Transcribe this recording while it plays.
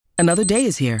Another day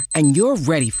is here, and you're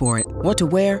ready for it. What to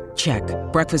wear? Check.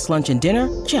 Breakfast, lunch, and dinner?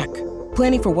 Check.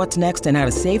 Planning for what's next and how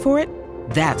to save for it?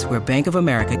 That's where Bank of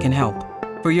America can help.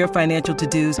 For your financial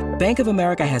to-dos, Bank of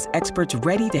America has experts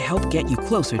ready to help get you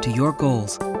closer to your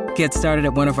goals. Get started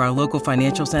at one of our local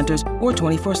financial centers or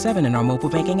 24/7 in our mobile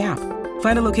banking app.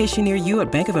 Find a location near you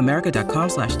at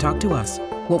bankofamerica.com/talktous.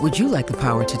 What would you like the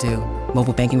power to do?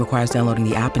 Mobile banking requires downloading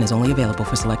the app and is only available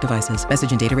for select devices.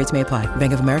 Message and data rates may apply.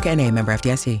 Bank of America N.A., member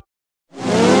FDIC.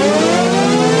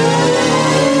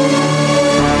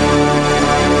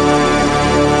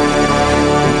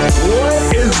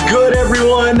 What is good,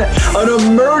 everyone? An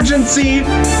emergency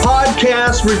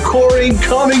podcast recording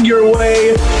coming your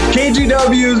way.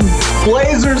 KGW's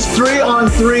Blazers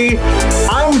 3-on-3.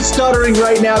 I'm stuttering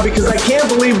right now because I can't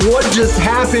believe what just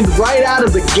happened right out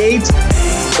of the gate.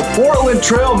 The Portland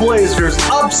Trail Blazers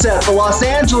upset the Los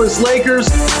Angeles Lakers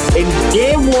in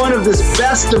Game 1 of this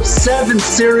best-of-7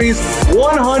 series,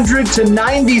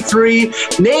 100-93.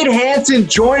 Nate Hansen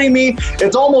joining me.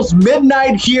 It's almost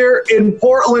midnight here in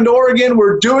Portland, Oregon.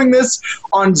 We're doing this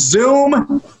on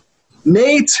Zoom.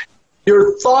 Nate,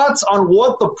 your thoughts on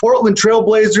what the Portland Trail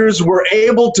Blazers were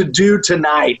able to do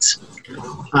tonight?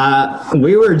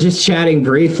 We were just chatting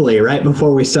briefly right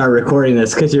before we started recording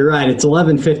this, because you're right, it's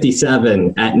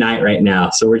 11:57 at night right now,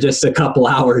 so we're just a couple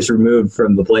hours removed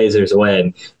from the Blazers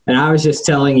win. And I was just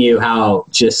telling you how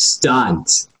just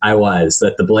stunned I was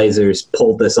that the Blazers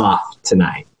pulled this off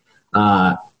tonight.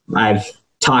 I've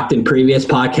talked in previous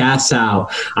podcasts how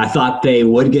I thought they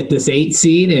would get this 8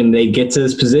 seed and they'd get to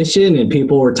this position, and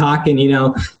people were talking,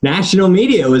 national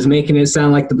media was making it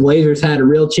sound like the Blazers had a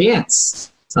real chance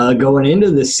going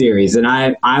into this series. And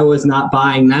I was not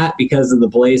buying that because of the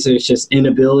Blazers' just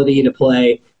inability to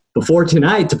play before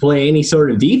tonight, to play any sort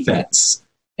of defense,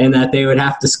 and that they would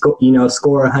have to score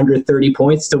 130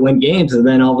 points to win games. And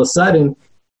then all of a sudden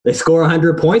they score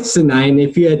 100 points tonight. And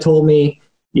if you had told me,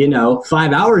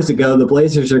 5 hours ago, the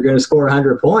Blazers are going to score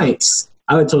 100 points,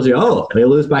 I would have told you, they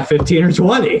lose by 15 or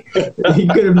 20. You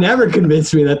could have never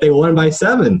convinced me that they won by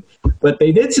 7, but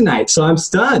they did tonight. So I'm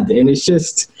stunned. And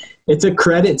it's a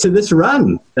credit to this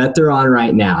run that they're on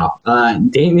right now.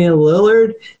 Damian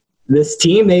Lillard, this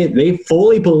team, they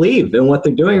fully believe in what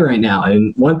they're doing right now.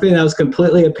 And one thing that was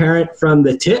completely apparent from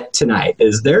the tip tonight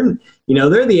is they're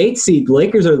the 8 seed. The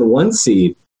Lakers are the 1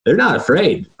 seed. They're not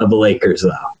afraid of the Lakers, though.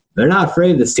 They're not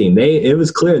afraid of this team. It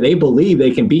was clear they believe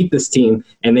they can beat this team,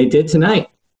 and they did tonight.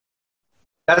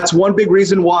 That's one big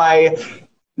reason why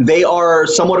they are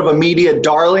somewhat of a media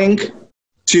darling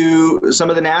to some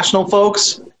of the national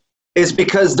folks, is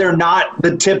because they're not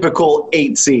the typical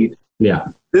 8 seed. Yeah.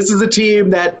 This is a team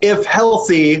that, if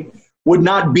healthy, would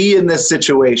not be in this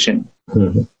situation.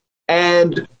 Mm-hmm.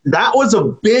 And that was a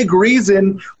big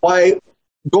reason why,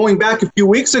 going back a few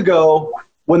weeks ago,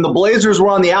 when the Blazers were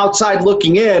on the outside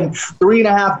looking in,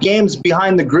 3.5 games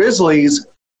behind the Grizzlies,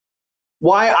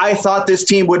 why I thought this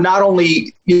team would not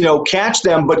only, catch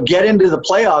them, but get into the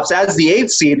playoffs as the 8th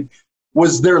seed,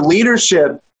 was their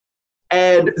leadership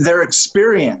and their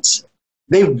experience.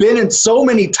 They've been in so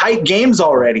many tight games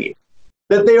already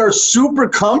that they are super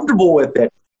comfortable with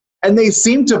it. And they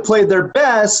seem to play their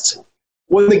best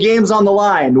when the game's on the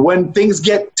line, when things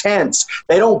get tense.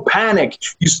 They don't panic.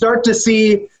 You start to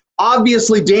see,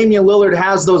 obviously, Damian Lillard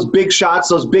has those big shots,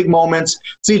 those big moments.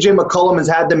 CJ McCollum has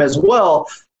had them as well.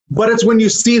 But it's when you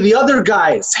see the other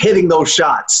guys hitting those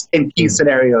shots in key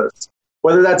scenarios,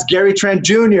 whether that's Gary Trent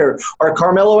Jr. or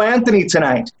Carmelo Anthony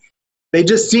tonight. They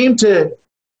just seem to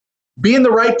be in the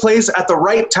right place at the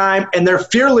right time, and they're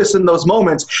fearless in those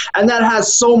moments. And that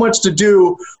has so much to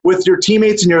do with your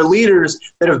teammates and your leaders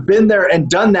that have been there and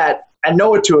done that and know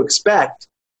what to expect.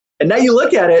 And now you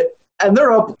look at it, and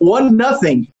they're up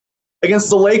 1-0 against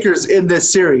the Lakers in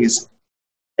this series.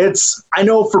 I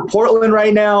know for Portland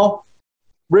right now,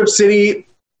 Rip City,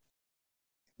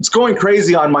 it's going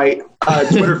crazy on my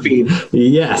Twitter feed.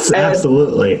 Yes,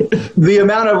 absolutely. The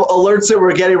amount of alerts that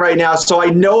we're getting right now. So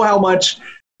I know how much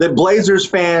the Blazers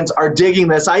fans are digging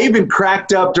this. I even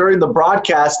cracked up during the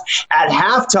broadcast at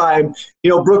halftime.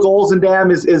 Brooke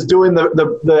Olzendam is doing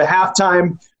the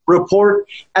halftime report,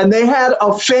 and they had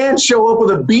a fan show up with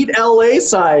a Beat LA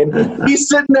sign. He's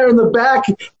sitting there in the back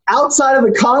outside of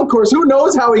the concourse. Who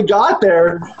knows how he got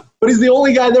there? But he's the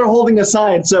only guy there holding a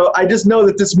sign. So I just know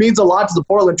that this means a lot to the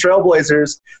Portland Trail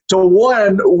Blazers to,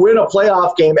 one, win a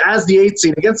playoff game as the 8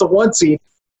 seed against the 1 seed,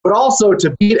 but also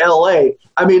to beat LA.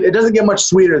 I mean, it doesn't get much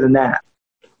sweeter than that.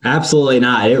 Absolutely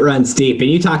not. It runs deep. And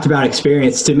you talked about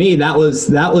experience. To me, that was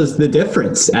the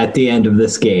difference at the end of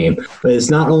this game. But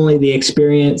it's not only the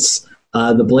experience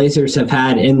the Blazers have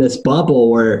had in this bubble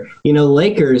where,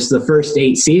 Lakers, the first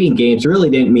 8 seeding games really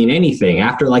didn't mean anything.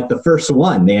 After like the first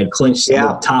one, they had clinched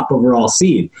the top overall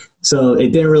seed. So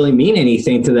it didn't really mean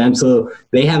anything to them. So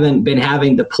they haven't been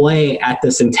having to play at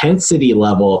this intensity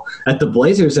level that the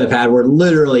Blazers have had, where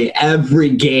literally every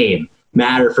game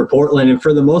mattered for Portland. And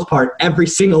for the most part, every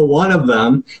single one of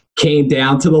them came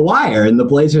down to the wire. And the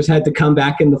Blazers had to come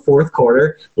back in the fourth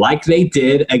quarter like they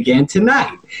did again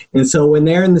tonight. And so when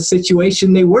they're in the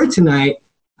situation they were tonight,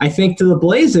 I think to the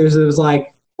Blazers, it was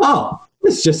like, oh,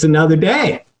 it's just another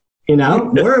day.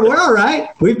 We're all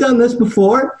right. We've done this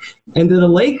before. And to the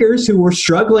Lakers, who were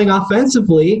struggling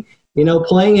offensively,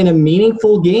 playing in a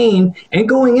meaningful game, and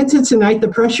going into tonight, the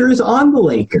pressure is on the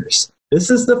Lakers. This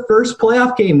is the first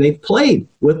playoff game they've played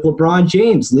with LeBron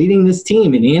James leading this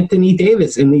team and Anthony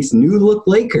Davis and these new-look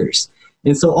Lakers.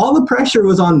 And so all the pressure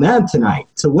was on them tonight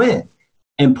to win.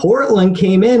 And Portland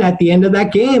came in at the end of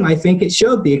that game. I think it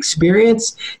showed the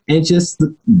experience, and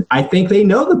I think they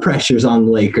know the pressure's on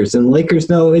the Lakers, and the Lakers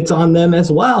know it's on them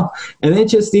as well. And then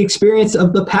just the experience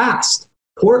of the past.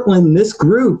 Portland, this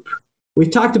group,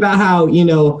 we've talked about how,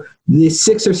 the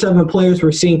 6 or 7 players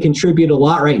we're seeing contribute a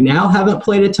lot right now haven't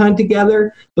played a ton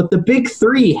together, but the big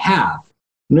 3 have.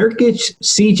 Nurkic,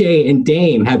 CJ, and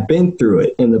Dame have been through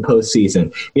it in the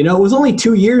postseason. It was only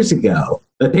 2 years ago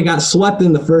that they got swept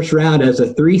in the first round as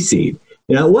a 3 seed.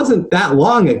 It wasn't that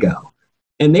long ago.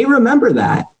 And they remember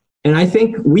that. And I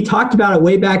think we talked about it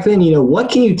way back then. What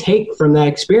can you take from that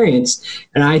experience?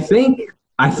 And I think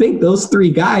those 3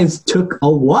 guys took a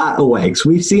lot away. Because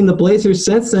we've seen the Blazers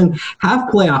since then have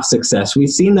playoff success. We've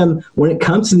seen them, when it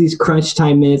comes to these crunch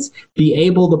time minutes, be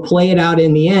able to play it out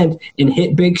in the end and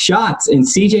hit big shots. And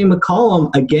CJ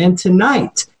McCollum, again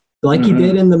tonight, like he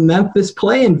did in the Memphis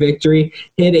play-in victory,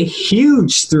 hit a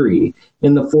huge 3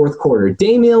 in the fourth quarter.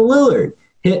 Damian Lillard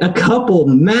hit a couple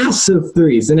massive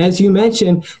 3s. And as you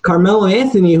mentioned, Carmelo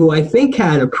Anthony, who I think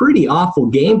had a pretty awful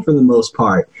game for the most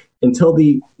part, until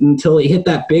he hit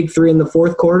that big 3 in the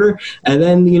fourth quarter. And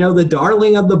then, the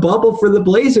darling of the bubble for the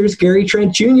Blazers, Gary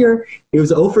Trent Jr., he was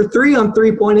 0 for 3 on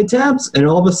 3-point attempts. And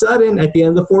all of a sudden, at the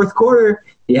end of the fourth quarter,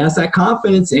 he has that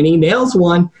confidence and he nails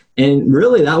one. And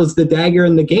really, that was the dagger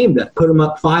in the game that put him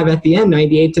up 5 at the end,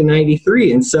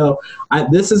 98-93. And so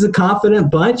this is a confident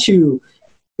bunch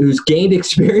who's gained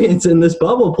experience in this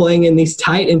bubble playing in these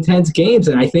tight, intense games.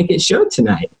 And I think it showed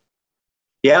tonight.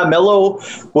 Yeah, Melo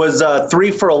was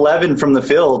 3 for 11 from the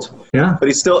field. Yeah, but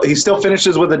he still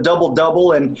finishes with a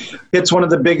double-double and hits one of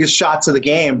the biggest shots of the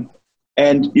game.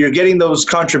 And you're getting those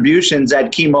contributions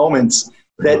at key moments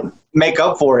that make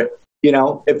up for it.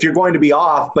 If you're going to be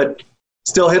off, but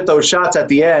still hit those shots at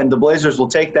the end, the Blazers will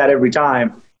take that every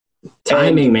time.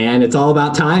 Timing, man. It's all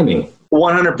about timing.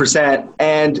 100%.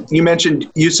 And you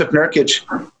mentioned Jusuf Nurkic.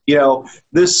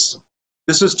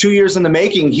 This was 2 years in the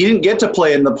making. He didn't get to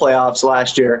play in the playoffs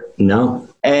last year. No.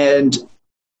 And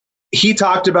he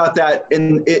talked about that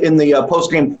in the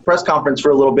post-game press conference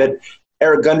for a little bit.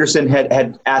 Eric Gunderson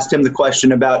had asked him the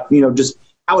question about, just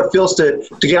how it feels to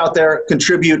get out there,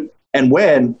 contribute, and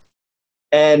win.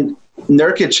 And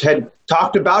Nurkic had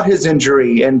talked about his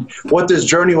injury and what this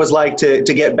journey was like to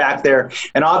get back there.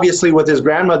 And obviously with his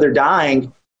grandmother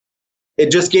dying,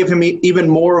 it just gave him even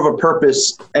more of a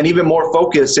purpose and even more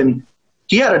focus. And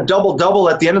he had a double-double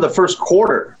at the end of the first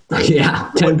quarter. Yeah,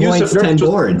 10 points, 10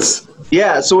 boards.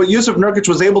 Yeah, so what Jusuf Nurkic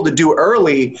was able to do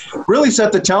early really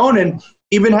set the tone. And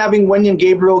even having Wenyen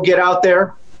Gabriel get out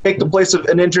there, take the place of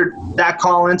an injured Zach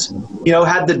Collins,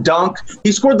 had the dunk.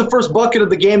 He scored the first bucket of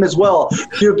the game as well.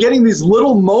 You're getting these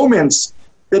little moments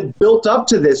that built up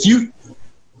to this.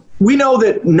 We know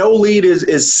that no lead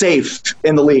is safe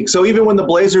in the league. So even when the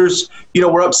Blazers,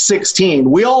 were up 16,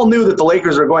 we all knew that the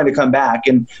Lakers are going to come back.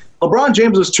 And LeBron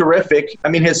James was terrific. I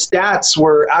mean, his stats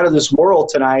were out of this world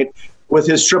tonight with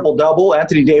his triple-double.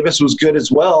 Anthony Davis was good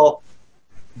as well.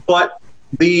 But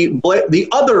the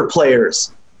other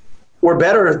players were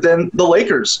better than the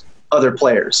Lakers' other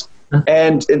players,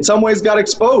 and in some ways got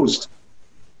exposed.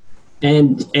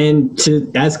 And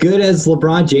to as good as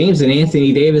LeBron James and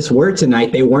Anthony Davis were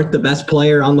tonight, they weren't the best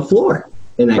player on the floor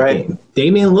in that game.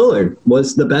 Damian Lillard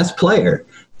was the best player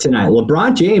tonight.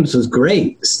 LeBron James was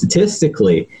great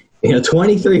statistically.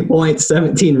 23 points,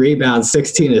 17 rebounds,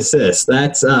 16 assists.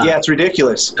 That's it's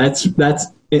ridiculous.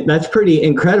 That's pretty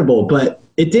incredible, but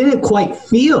it didn't quite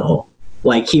feel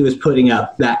like he was putting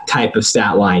up that type of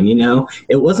stat line,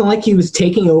 It wasn't like he was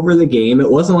taking over the game. It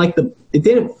wasn't like it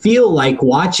didn't feel like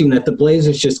watching that the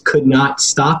Blazers just could not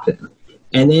stop him.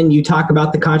 And then you talk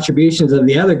about the contributions of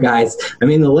the other guys. I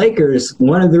mean, the Lakers,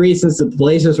 one of the reasons the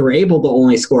Blazers were able to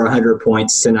only score 100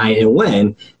 points tonight and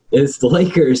win is the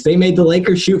Lakers. They made the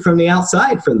Lakers shoot from the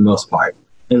outside for the most part.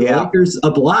 And the Lakers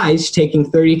obliged taking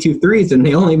 32 threes, and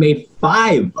they only made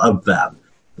 5 of them.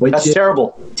 Which That's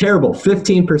terrible. Terrible,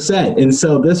 15%. And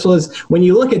so this was, when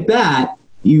you look at that,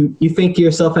 you think to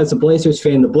yourself as a Blazers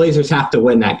fan, the Blazers have to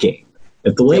win that game.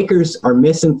 If the Lakers are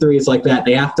missing threes like that,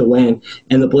 they have to win.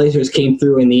 And the Blazers came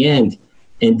through in the end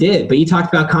and did. But you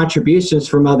talked about contributions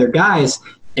from other guys.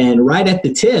 And right at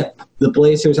the tip, the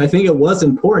Blazers, I think it was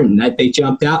important that they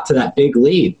jumped out to that big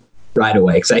lead right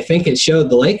away. Because I think it showed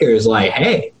the Lakers like,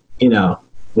 hey,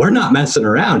 we're not messing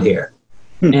around here.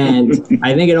 And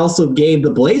I think it also gave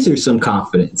the Blazers some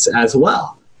confidence as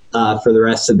well for the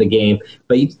rest of the game.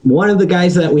 But one of the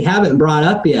guys that we haven't brought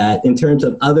up yet in terms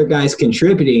of other guys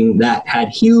contributing that had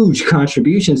huge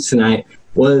contributions tonight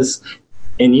was,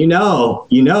 and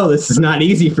this is not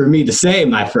easy for me to say,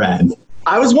 my friend.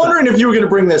 I was wondering if you were going to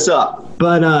bring this up.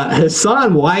 But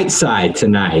Hassan Whiteside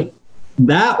tonight,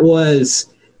 that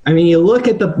was, you look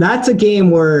at that's a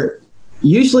game where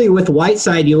usually with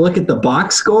Whiteside, you look at the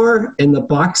box score, and the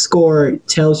box score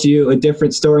tells you a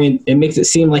different story, and it makes it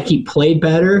seem like he played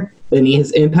better than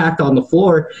his impact on the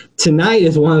floor. Tonight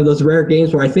is one of those rare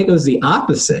games where I think it was the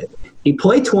opposite. He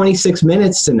played 26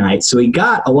 minutes tonight, so he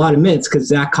got a lot of minutes because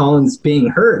Zach Collins being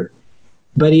hurt.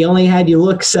 But he only had,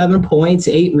 7 points,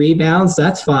 8 rebounds.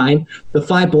 That's fine. The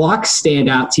 5 blocks stand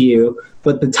out to you,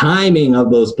 but the timing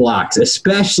of those blocks,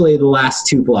 especially the last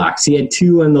 2 blocks. He had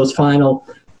 2 in those final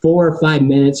 4 or 5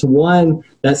 minutes. One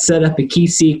that set up a key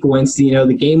sequence.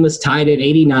 The game was tied at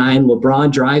 89.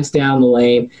 LeBron drives down the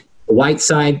lane.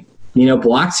 Whiteside,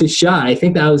 blocks his shot. I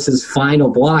think that was his final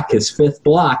block, his 5th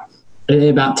block. And then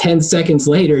about 10 seconds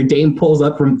later, Dame pulls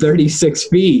up from 36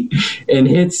 feet and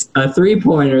hits a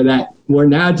 3-pointer that we're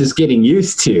now just getting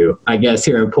used to, I guess,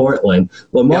 here in Portland.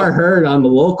 Lamar Hurd on the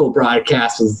local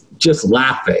broadcast was just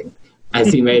laughing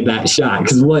as he made that shot.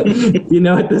 Because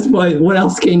at this point, what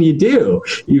else can you do?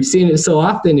 You've seen it so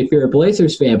often if you're a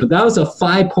Blazers fan. But that was a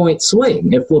 5-point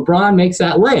swing. If LeBron makes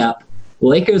that layup,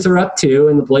 Lakers are up 2,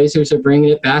 and the Blazers are bringing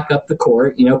it back up the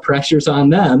court. Pressure's on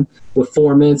them with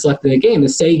 4 minutes left in the game.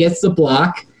 Instead, he gets the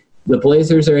block. The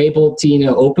Blazers are able to,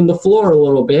 open the floor a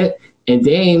little bit, and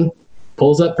Dame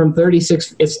pulls up from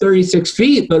 36. It's 36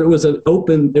 feet, but it was a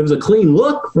clean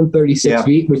look from 36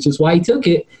 feet, which is why he took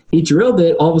it. He drilled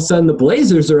it. All of a sudden, the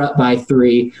Blazers are up by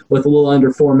 3 with a little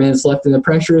under 4 minutes left, and the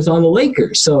pressure is on the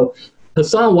Lakers. So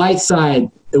Hassan Whiteside,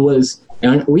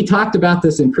 and we talked about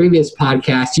this in previous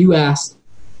podcasts. You asked,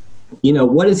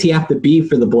 what does he have to be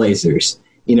for the Blazers,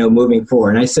 moving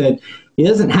forward? And I said, he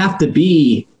doesn't have to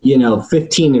be,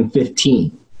 15 and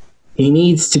 15. He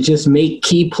needs to just make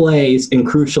key plays in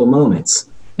crucial moments.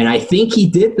 And I think he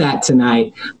did that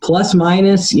tonight. Plus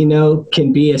minus,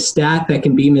 can be a stat that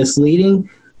can be misleading.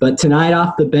 But tonight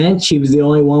off the bench, he was the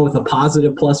only one with a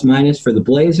positive plus minus for the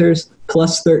Blazers.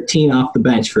 Plus 13 off the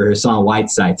bench for Hassan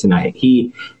Whiteside tonight.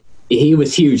 He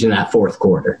was huge in that 4th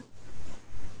quarter.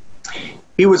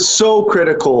 He was so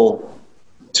critical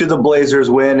to the Blazers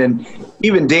win. And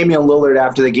even Damian Lillard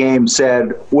after the game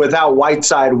said, without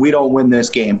Whiteside, we don't win this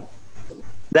game.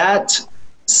 That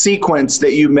sequence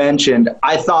that you mentioned,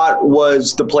 I thought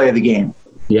was the play of the game.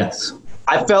 Yes.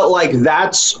 I felt like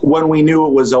that's when we knew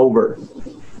it was over.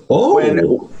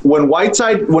 Oh. When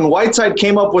Whiteside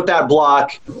came up with that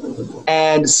block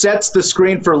and sets the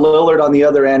screen for Lillard on the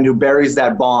other end, who buries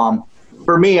that bomb,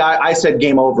 for me, I said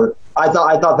game over. I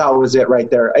thought that was it right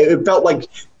there. It felt like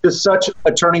just such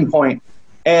a turning point.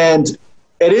 And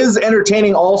it is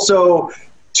entertaining also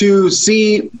to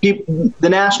see the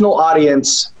national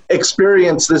audience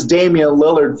experience this Damian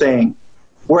Lillard thing.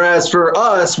 Whereas for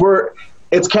us,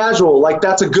 it's casual. Like,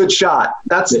 that's a good shot.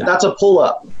 That's a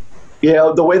pull-up.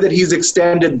 The way that he's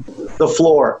extended the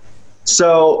floor.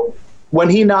 So when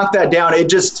he knocked that down,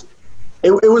 it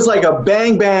was like a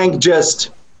bang, bang,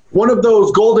 just one of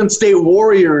those Golden State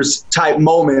Warriors type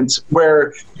moments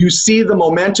where you see the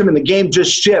momentum in the game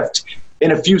just shift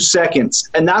in a few seconds.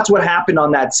 And that's what happened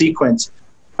on that sequence.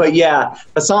 But yeah,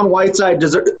 Hassan Whiteside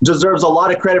deserves a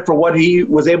lot of credit for what he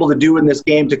was able to do in this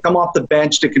game, to come off the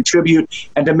bench, to contribute,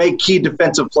 and to make key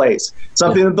defensive plays.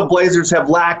 Something that the Blazers have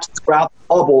lacked throughout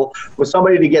the bubble was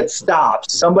somebody to get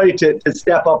stops, somebody to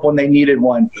step up when they needed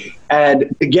one.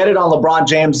 And to get it on LeBron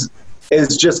James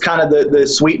is just kind of the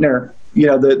sweetener,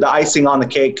 the icing on the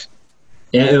cake.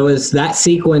 It was that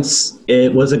sequence.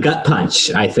 It was a gut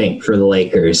punch, I think, for the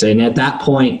Lakers. And at that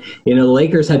point, the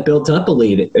Lakers had built up a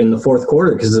lead in the fourth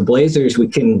quarter because the Blazers, we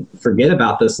can forget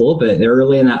about this a little bit.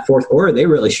 Early in that fourth quarter, they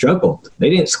really struggled. They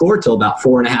didn't score till about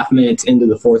 4.5 minutes into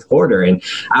the fourth quarter. And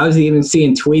I was even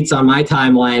seeing tweets on my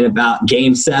timeline about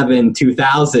Game 7,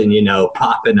 2000,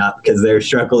 popping up because they were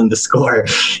struggling to score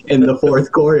in the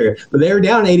fourth quarter. But they were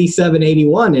down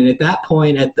 87-81. And at that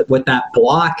point, with that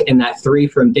block and that three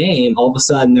from Dame, all of a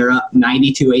sudden they're up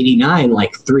 92-89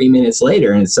 like 3 minutes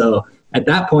later. And so at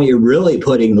that point, you're really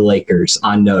putting the Lakers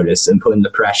on notice and putting the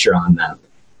pressure on them.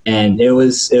 And it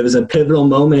was a pivotal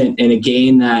moment in a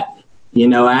game that,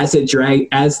 as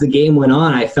the game went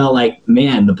on, I felt like,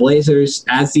 man, the Blazers,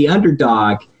 as the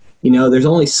underdog, there's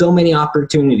only so many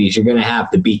opportunities you're going to have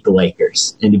to beat the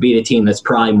Lakers and to beat a team that's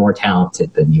probably more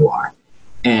talented than you are.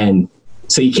 And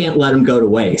so you can't let them go to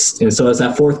waste. And so as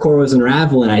that fourth quarter was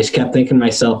unraveling, I just kept thinking to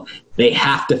myself, they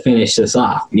have to finish this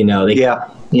off.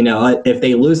 If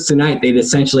they lose tonight, they'd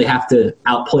essentially have to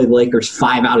outplay the Lakers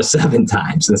 5 out of 7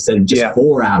 times instead of just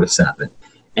 4 out of 7.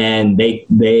 And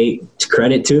they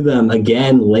credit to them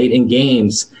again late in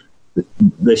games,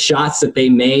 the shots that they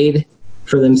made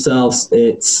for themselves.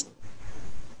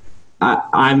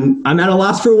 I'm at a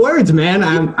loss for words, man.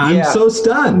 I'm so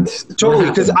stunned. Totally,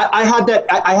 because I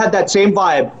had that same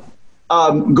vibe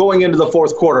going into the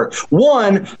fourth quarter.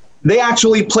 One, they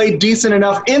actually played decent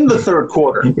enough in the third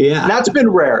quarter. Yeah, that's been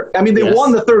rare. I mean, they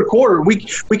won the third quarter. We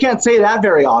can't say that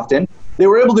very often. They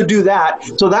were able to do that,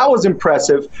 so that was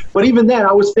impressive. But even then,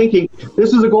 I was thinking,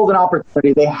 this is a golden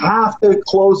opportunity. They have to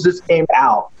close this game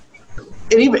out.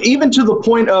 And even to the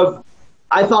point of,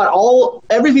 I thought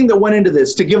everything that went into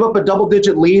this, to give up a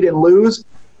double-digit lead and lose,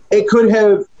 it could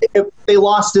have, if they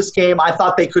lost this game, I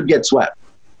thought they could get swept.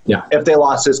 Yeah. If they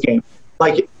lost this game.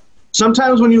 Like,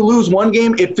 sometimes when you lose one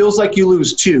game, it feels like you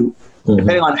lose two,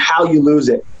 depending on how you lose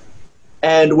it.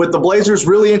 And with the Blazers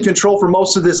really in control for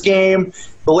most of this game,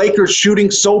 the Lakers shooting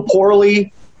so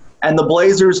poorly, and the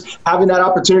Blazers having that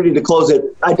opportunity to close it,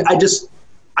 I just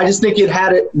think they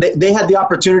had the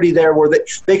opportunity there where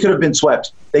they could have been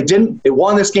swept. They didn't. They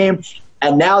won this game,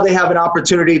 and now they have an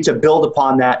opportunity to build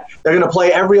upon that. They're going to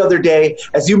play every other day.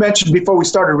 As you mentioned before we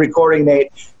started recording,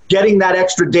 Nate, getting that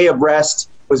extra day of rest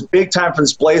was big time for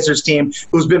this Blazers team,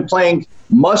 who's been playing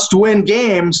must-win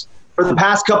games for the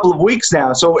past couple of weeks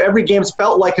now. So every game's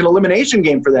felt like an elimination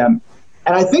game for them.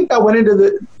 And I think that went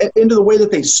into the way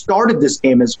that they started this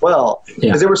game as well,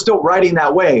 because they were still riding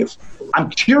that wave. I'm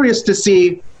curious to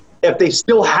see if they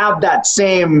still have that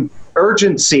same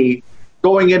urgency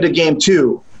going into game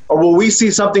 2, or will we see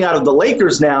something out of the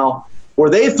Lakers now where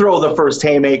they throw the first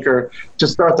haymaker to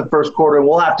start the first quarter, and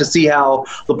we'll have to see how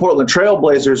the Portland Trail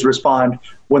Blazers respond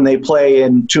when they play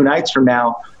in 2 nights from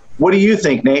now. What do you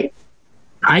think, Nate?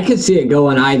 I could see it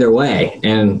going either way,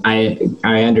 and I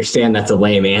understand that's a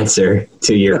lame answer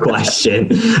to your question.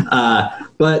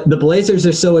 But the Blazers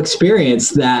are so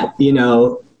experienced that,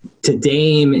 to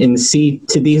Dame and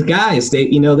to these guys,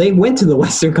 they went to the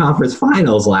Western Conference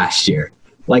Finals last year.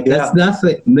 Like, that's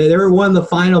nothing. They were one of the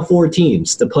final 4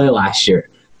 teams to play last year.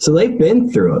 So they've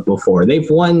been through it before. They've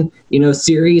won,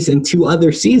 series in 2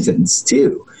 other seasons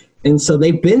too. And so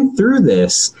they've been through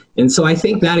this. And so I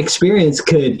think that experience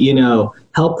could,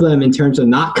 help them in terms of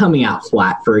not coming out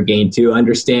flat for a game 2,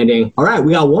 understanding, all right,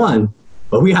 we got 1,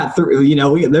 but we got 3,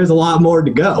 there's a lot more to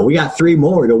go. We got 3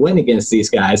 more to win against these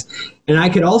guys. And I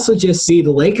could also just see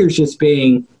the Lakers just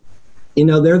being,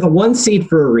 they're the 1 seed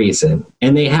for a reason.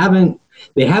 And they haven't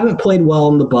played well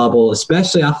in the bubble,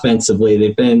 especially offensively.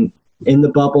 They've been in the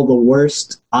bubble the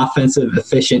worst offensive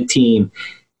efficient team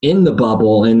in the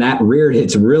bubble, and that reared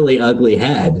its really ugly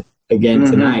head again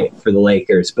tonight for the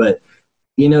Lakers. But,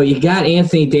 you got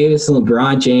Anthony Davis and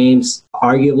LeBron James,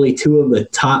 arguably 2 of the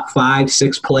top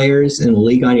 5-6 players in the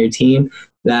league on your team,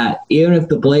 that even if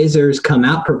the Blazers come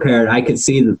out prepared, I could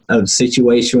see a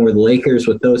situation where the Lakers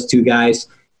with those 2 guys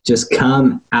just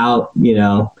come out,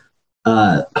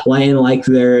 playing like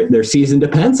their season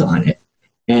depends on it.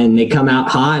 And they come out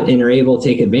hot and are able to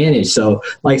take advantage. So,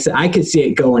 like I said, I could see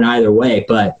it going either way.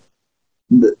 But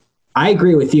I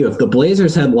agree with you. If the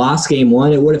Blazers had lost game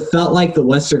 1, it would have felt like the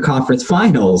Western Conference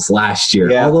Finals last year.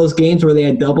 Yeah. All those games where they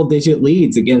had double-digit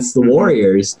leads against the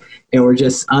Warriors and were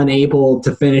just unable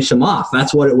to finish them off.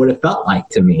 That's what it would have felt like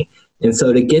to me. And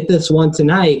so to get this one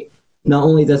tonight, not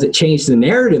only does it change the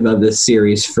narrative of this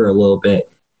series for a little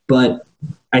bit, but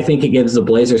I think it gives the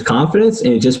Blazers confidence,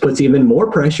 and it just puts even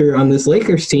more pressure on this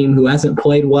Lakers team who hasn't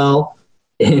played well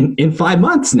in 5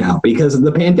 months now because of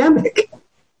the pandemic.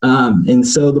 And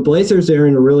so the Blazers are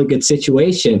in a really good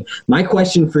situation. My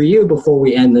question for you before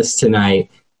we end this tonight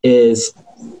is,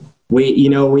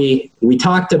 we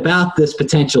talked about this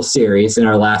potential series in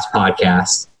our last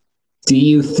podcast. Do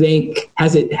you think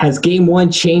has game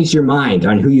one changed your mind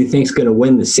on who you think is going to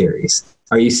win the series?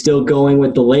 Are you still going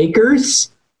with the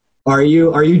Lakers? Are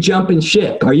you jumping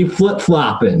ship? Are you flip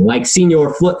flopping like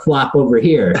Senior Flip Flop over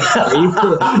here?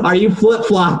 Are you flip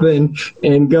flopping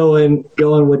and going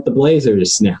with the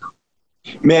Blazers now?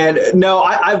 Man, no.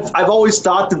 I've always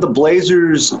thought that the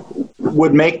Blazers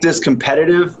would make this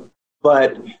competitive,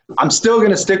 but I'm still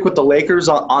going to stick with the Lakers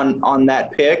on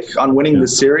that pick on winning the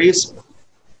series.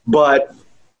 But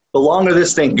the longer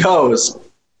this thing goes,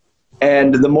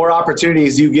 and the more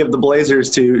opportunities you give the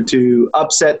Blazers to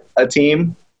upset a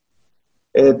team,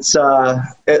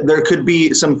 there could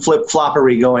be some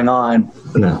flip-floppery going on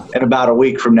in about a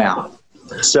week from now.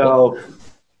 So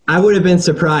I would have been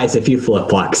surprised if you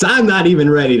flip-flop, because I'm not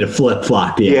even ready to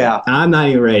flip-flop yet. Yeah. I'm not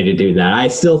even ready to do that. I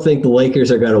still think the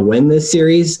Lakers are going to win this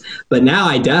series, but now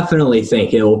I definitely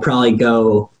think it will probably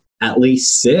go at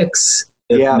least 6,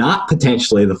 if not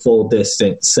potentially the full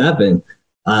distance 7.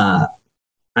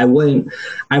 I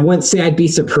wouldn't say I'd be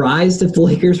surprised if the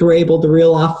Lakers were able to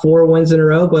reel off 4 wins in a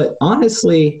row, but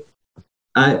honestly,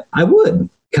 I would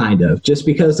kind of, just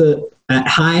because of at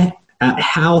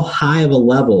how high of a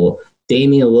level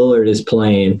Damian Lillard is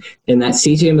playing, and that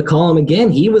CJ McCollum, again,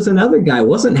 he was another guy,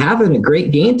 wasn't having a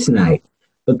great game tonight,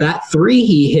 but that 3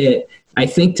 he hit, I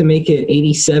think, to make it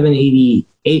 87-88,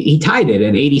 he tied it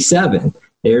at 87.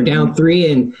 They were down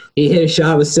 3, and he hit a shot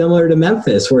that was similar to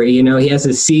Memphis, where, he has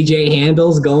his CJ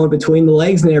handles going between the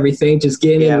legs and everything, just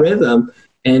getting in rhythm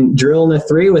and drilling a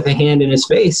 3 with a hand in his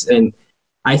face. And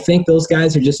I think those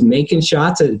guys are just making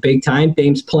shots at big time.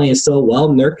 Dame's playing so well.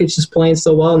 Nurkic is playing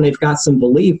so well, and they've got some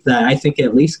belief that I think it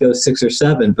at least goes 6 or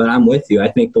 7. But I'm with you. I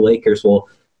think the Lakers will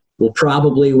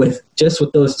probably, with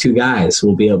those 2 guys,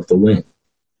 will be able to win.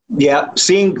 Yeah,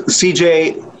 seeing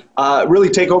CJ really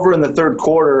take over in the third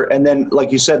quarter, and then,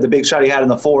 like you said, the big shot he had in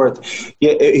the fourth.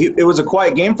 It was a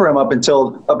quiet game for him up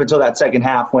until that second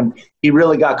half when he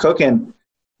really got cooking.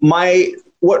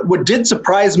 What did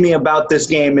surprise me about this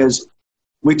game is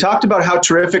we talked about how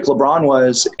terrific LeBron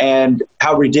was and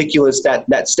how ridiculous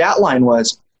that stat line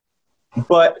was,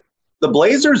 but the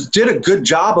Blazers did a good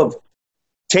job of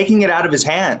taking it out of his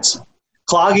hands,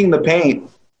 clogging the paint,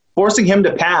 forcing him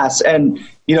to pass, and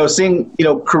seeing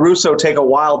Caruso take a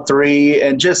wild 3,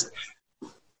 and just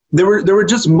there were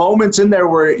just moments in there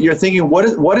where you're thinking, what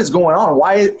is going on?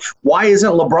 Why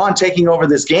isn't LeBron taking over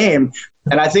this game?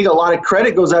 And I think a lot of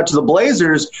credit goes out to the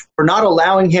Blazers for not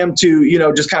allowing him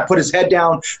to just kind of put his head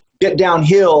down, get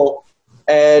downhill,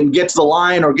 and get to the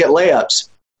line or get layups.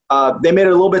 They made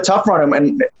it a little bit tougher on him,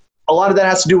 and a lot of that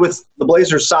has to do with the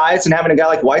Blazers' size and having a guy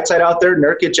like Whiteside out there,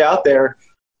 Nurkic out there,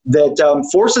 that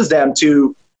forces them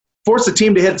to force the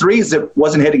team to hit 3s that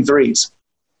wasn't hitting 3s.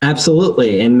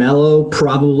 Absolutely. And Melo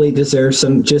probably deserves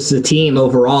just the team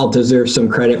overall deserves some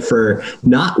credit for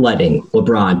not letting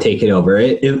LeBron take it over.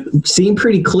 It seemed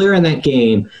pretty clear in that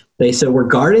game. They said, we're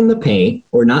guarding the paint.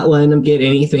 We're not letting them get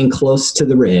anything close to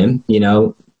the rim.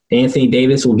 Anthony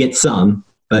Davis will get some,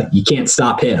 but you can't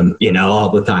stop him, all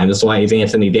the time. That's why he's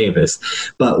Anthony Davis.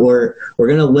 But we're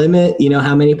going to limit,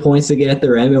 how many points they get at the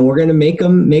rim, and we're going to make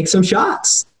them make some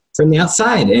shots from the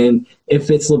outside. And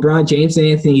if it's LeBron James and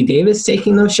Anthony Davis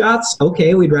taking those shots,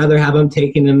 okay, we'd rather have them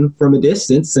taking them from a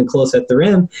distance than close at the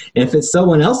rim. And if it's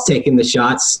someone else taking the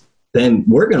shots, then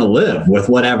we're going to live with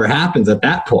whatever happens at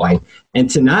that point. And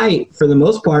tonight, for the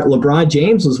most part, LeBron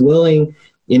James was willing.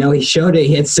 He showed it.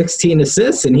 He had 16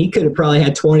 assists, and he could have probably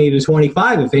had 20 to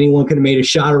 25 if anyone could have made a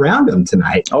shot around him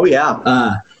tonight. Oh,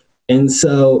 yeah. And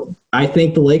so I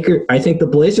think the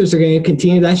Blazers are going to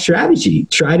continue that strategy.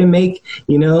 Try to make,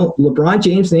 LeBron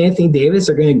James and Anthony Davis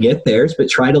are going to get theirs, but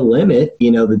try to limit,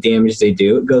 the damage they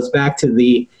do. It goes back to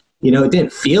it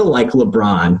didn't feel like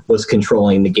LeBron was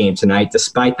controlling the game tonight,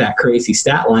 despite that crazy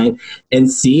stat line, and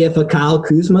see if a Kyle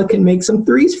Kuzma can make some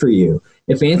 3s for you.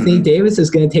 If Anthony Davis is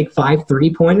going to take 5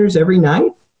 3-pointers every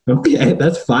night, okay,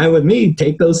 that's fine with me.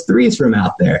 Take those 3s from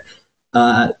out there.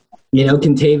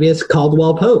 Kentavious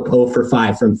Caldwell-Pope 0 for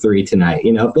 5 from 3 tonight.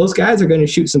 If those guys are going to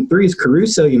shoot some 3s,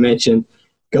 Caruso, you mentioned,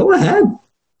 go ahead.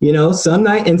 Some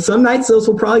nights those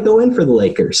will probably go in for the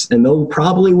Lakers, and they'll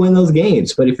probably win those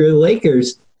games. But if you're the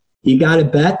Lakers, you got to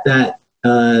bet that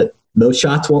those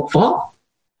shots won't fall.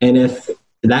 And if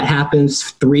that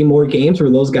happens 3 more games where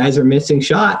those guys are missing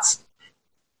shots,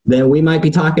 then we might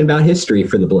be talking about history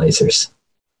for the Blazers.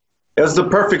 It was the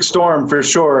perfect storm for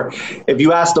sure. If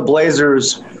you ask the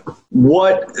Blazers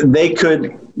what they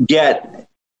could get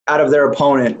out of their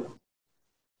opponent,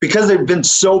 because they've been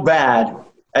so bad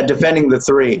at defending the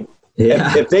 3.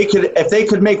 Yeah. If they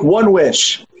could make one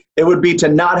wish, It would be to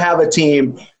not have a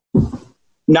team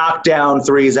knock down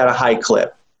threes at a high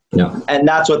clip. No. And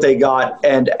that's what they got.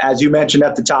 And as you mentioned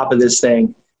at the top of this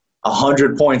thing,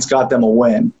 100 points got them a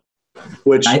win,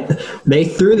 which they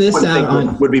threw this out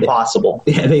on would be possible.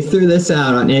 Yeah, they threw this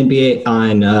out on NBA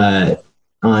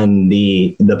on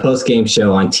the post game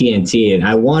show on TNT, and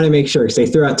I want to make sure because they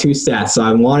threw out 2 stats, so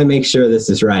I want to make sure this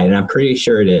is right, and I'm pretty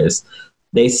sure it is.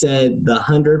 They said the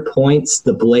 100 points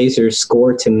the Blazers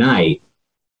scored tonight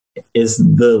is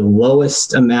the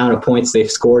lowest amount of points they've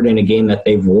scored in a game that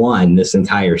they've won this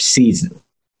entire season.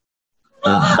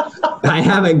 I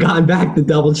haven't gone back to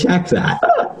double check that,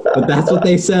 but that's what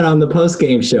they said on the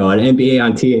post-game show on NBA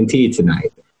on TNT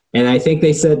tonight. And I think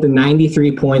they said the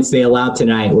 93 points they allowed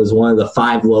tonight was one of the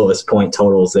 5 lowest point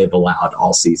totals they've allowed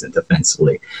all season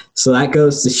defensively. So that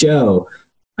goes to show,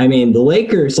 I mean, the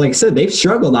Lakers, like I said, they've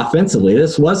struggled offensively.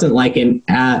 This wasn't like an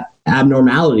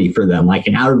abnormality for them, like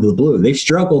an out of the blue. They've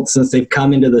struggled since they've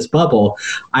come into this bubble.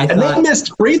 They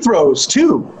missed free throws,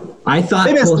 too. I thought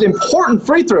they missed important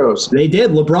free throws. They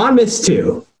did. LeBron missed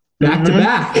 2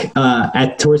 back-to-back.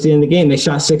 Towards the end of the game, they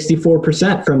shot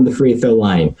 64% from the free throw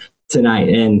line tonight.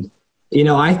 And, you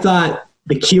know, I thought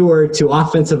the cure to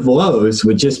offensive woes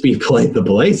would just be play the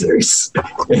Blazers.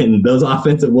 And those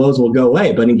offensive woes will go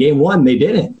away. But in game 1, they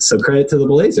didn't. So credit to the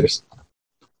Blazers.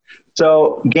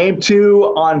 So game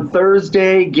 2 on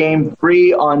Thursday, game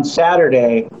 3 on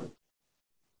Saturday.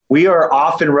 We are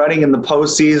off and running in the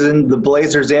postseason. The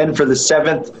Blazers in for the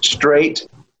 7th straight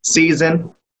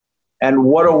season. And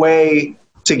what a way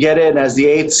to get in as the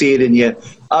 8th seed, and you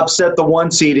upset the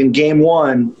 1 seed in game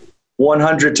 1,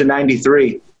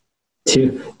 100-93.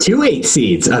 Two 8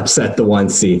 seeds upset the 1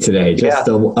 seed today. Just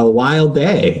a wild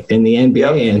day in the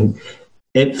NBA. And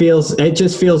it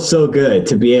just feels so good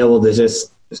to be able to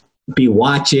just be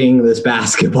watching this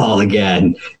basketball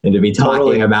again and to be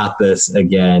talking about this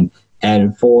again.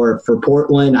 And for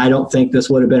Portland, I don't think this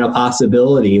would have been a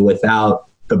possibility without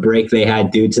the break they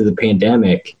had due to the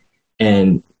pandemic.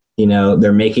 And, you know,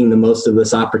 they're making the most of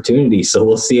this opportunity. So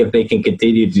we'll see if they can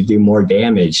continue to do more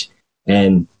damage.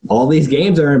 And all these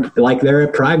games are like they're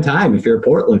at prime time if you're a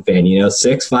Portland fan. You know,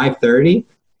 6, 5:30,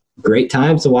 great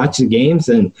times to watch the games.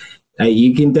 And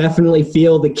you can definitely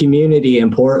feel the community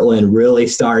in Portland really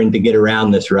starting to get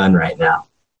around this run right now.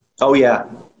 Oh, yeah.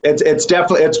 It's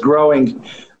definitely growing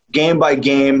game by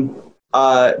game.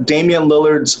 Damian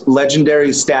Lillard's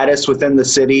legendary status within the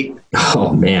city.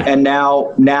 Oh, man. And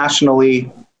now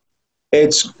nationally,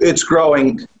 it's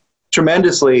growing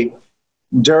tremendously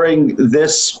during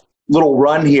this little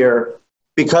run here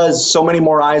because so many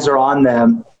more eyes are on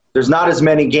them. There's not as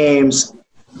many games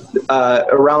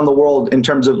around the world in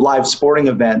terms of live sporting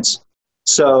events.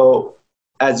 So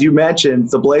as you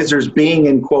mentioned, the Blazers being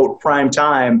in, quote, prime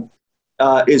time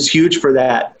is huge for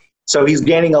that. So he's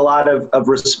gaining a lot of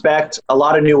respect, a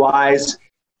lot of new eyes.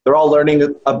 They're all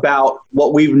learning about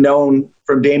what we've known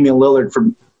from Damian Lillard for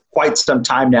quite some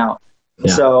time now.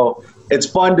 Yeah. So it's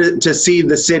fun to see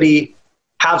the city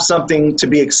have something to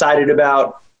be excited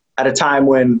about at a time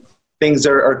when things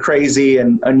are crazy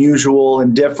and unusual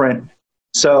and different.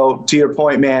 So to your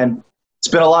point, man, it's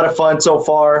been a lot of fun so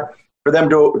far. For them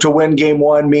to win game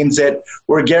 1 means that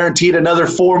we're guaranteed another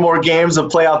 4 more games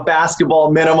of playoff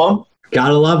basketball minimum.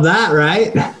 Gotta love that,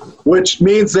 right? Which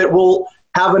means that we'll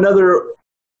have another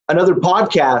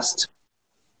podcast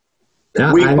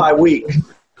week by week.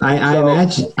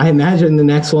 I imagine the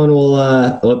next one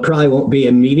will probably won't be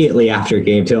immediately after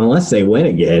game 2 unless they win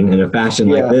again in a fashion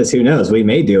like this. Who knows? We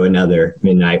may do another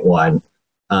midnight one.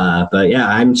 But yeah,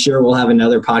 I'm sure we'll have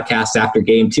another podcast after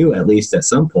game 2 at least at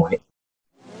some point.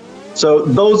 So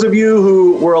those of you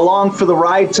who were along for the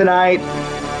ride tonight,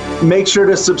 make sure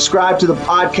to subscribe to the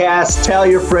podcast. Tell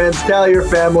your friends, tell your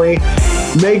family.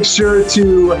 Make sure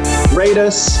to rate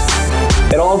us.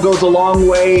 It all goes a long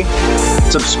way.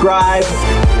 Subscribe.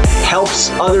 Helps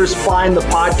others find the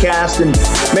podcast. And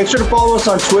make sure to follow us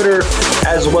on Twitter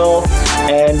as well.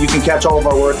 And you can catch all of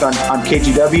our work on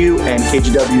KGW and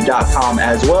KGW.com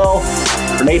as well.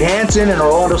 For Nate Hansen and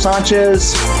Orlando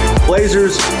Sanchez,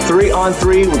 Blazers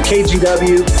 3-on-3 with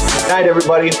KGW. Good night,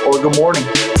 everybody, or good morning.